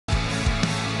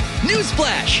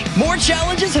Newsflash! More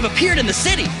challenges have appeared in the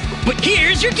city, but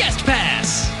here's your guest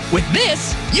pass. With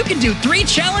this, you can do 3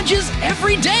 challenges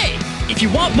every day. If you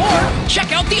want more,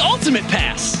 check out the Ultimate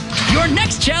Pass. Your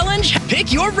next challenge,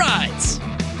 pick your rides.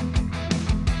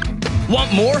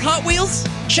 Want more Hot Wheels?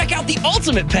 Check out the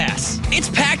Ultimate Pass. It's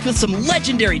packed with some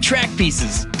legendary track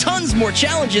pieces, tons more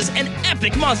challenges, and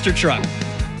epic monster truck.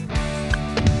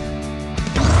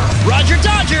 Roger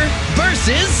Dodger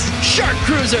versus Shark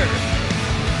Cruiser.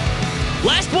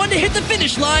 Last one to hit the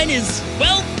finish line is,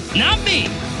 well, not me.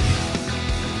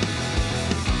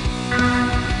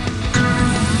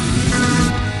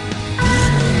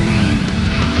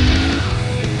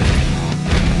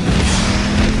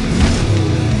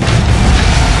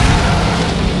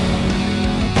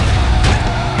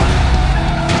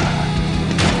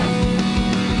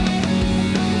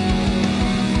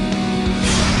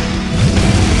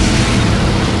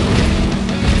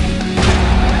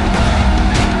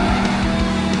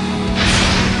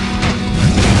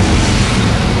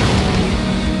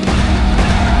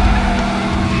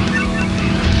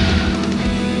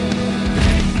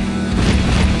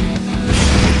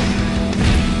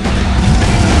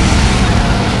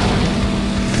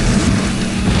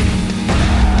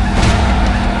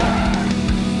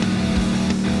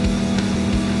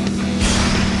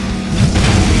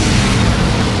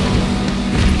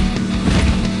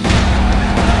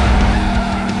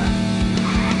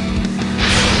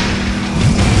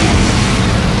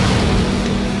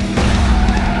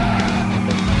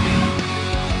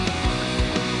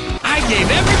 Gave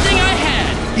everything I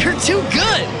had. You're too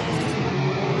good.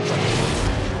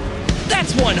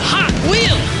 That's one hot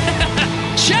wheel.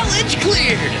 Challenge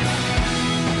cleared.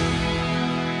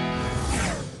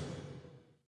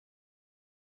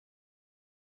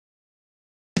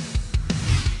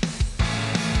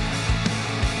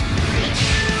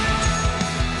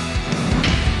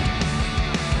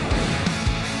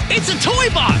 It's a toy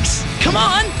box. Come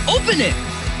on, open it.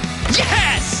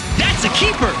 Yes, that's a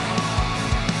keeper.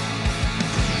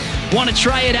 Want to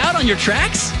try it out on your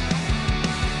tracks?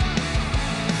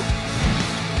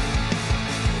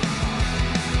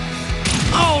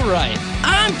 All right,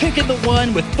 I'm picking the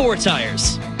one with 4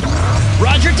 tires.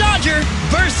 Roger Dodger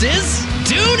versus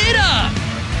Dune It Up.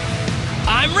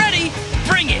 I'm ready.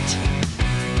 Bring it.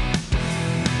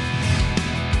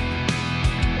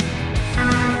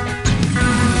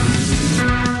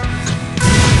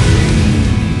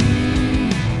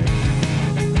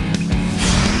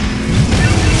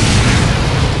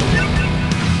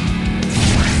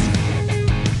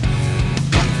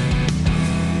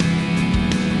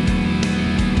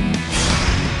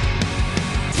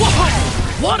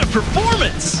 What a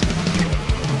performance!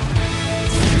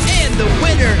 And the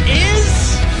winner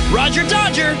is Roger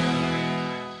Dodger.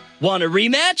 Want a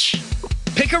rematch?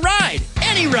 Pick a ride,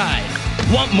 any ride.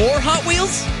 Want more Hot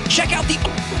Wheels? Check out the...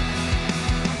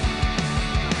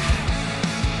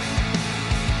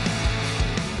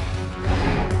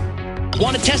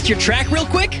 Want to test your track real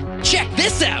quick? Check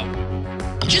this out.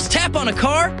 Just tap on a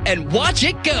car and watch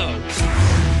it go.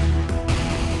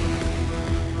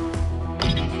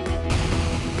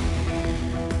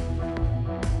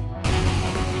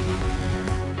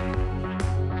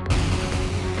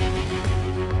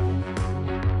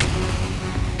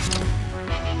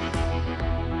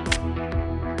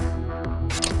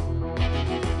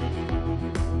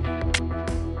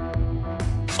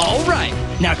 All right,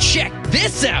 now check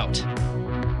this out.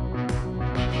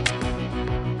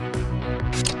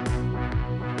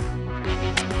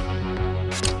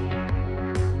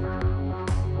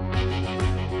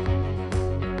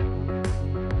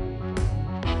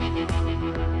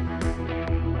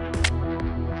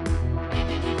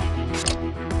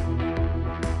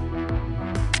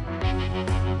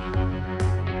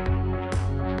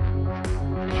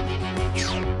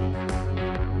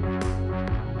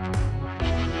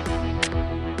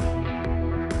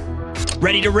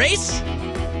 Ready to race?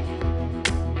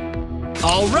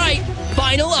 All right,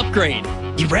 final upgrade.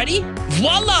 You ready?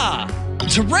 Voila!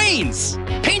 Terrains!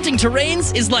 Painting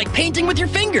terrains is like painting with your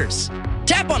fingers.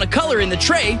 Tap on a color in the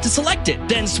tray to select it,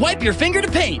 then swipe your finger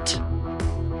to paint.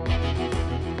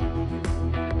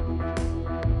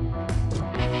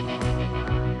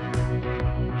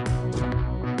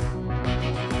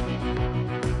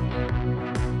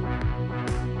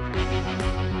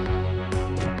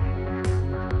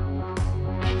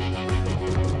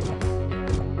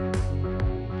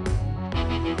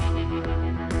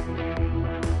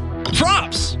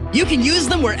 Props! You can use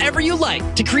them wherever you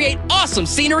like to create awesome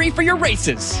scenery for your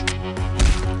races.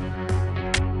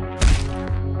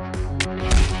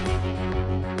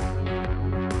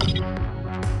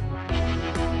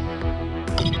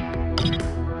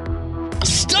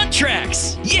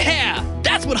 tracks. Yeah,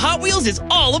 that's what Hot Wheels is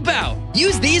all about.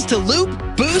 Use these to loop,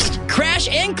 boost, crash,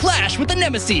 and clash with the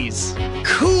Nemesis.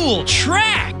 Cool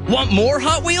track. Want more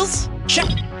Hot Wheels? Check.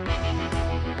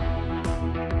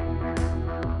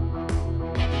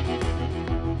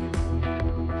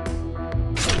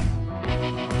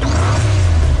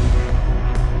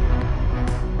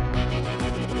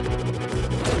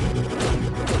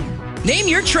 Name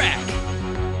your track.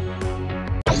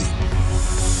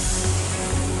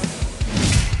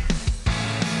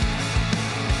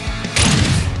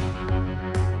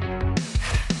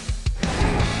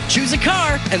 Choose a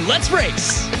car and let's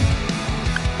race.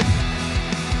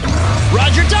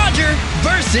 Roger Dodger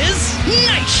versus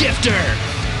Night Shifter.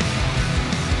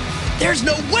 There's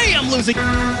no way I'm losing.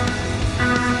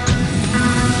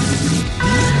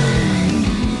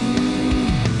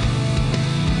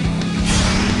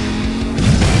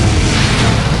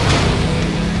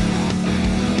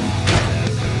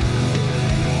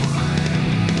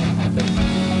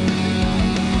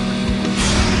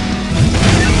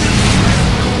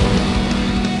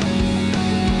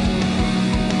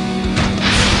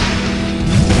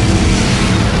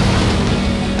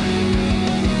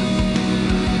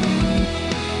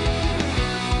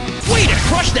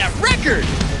 Crush that record!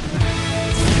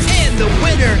 And the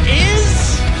winner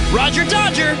is Roger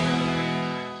Dodger.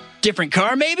 Different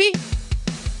car, maybe?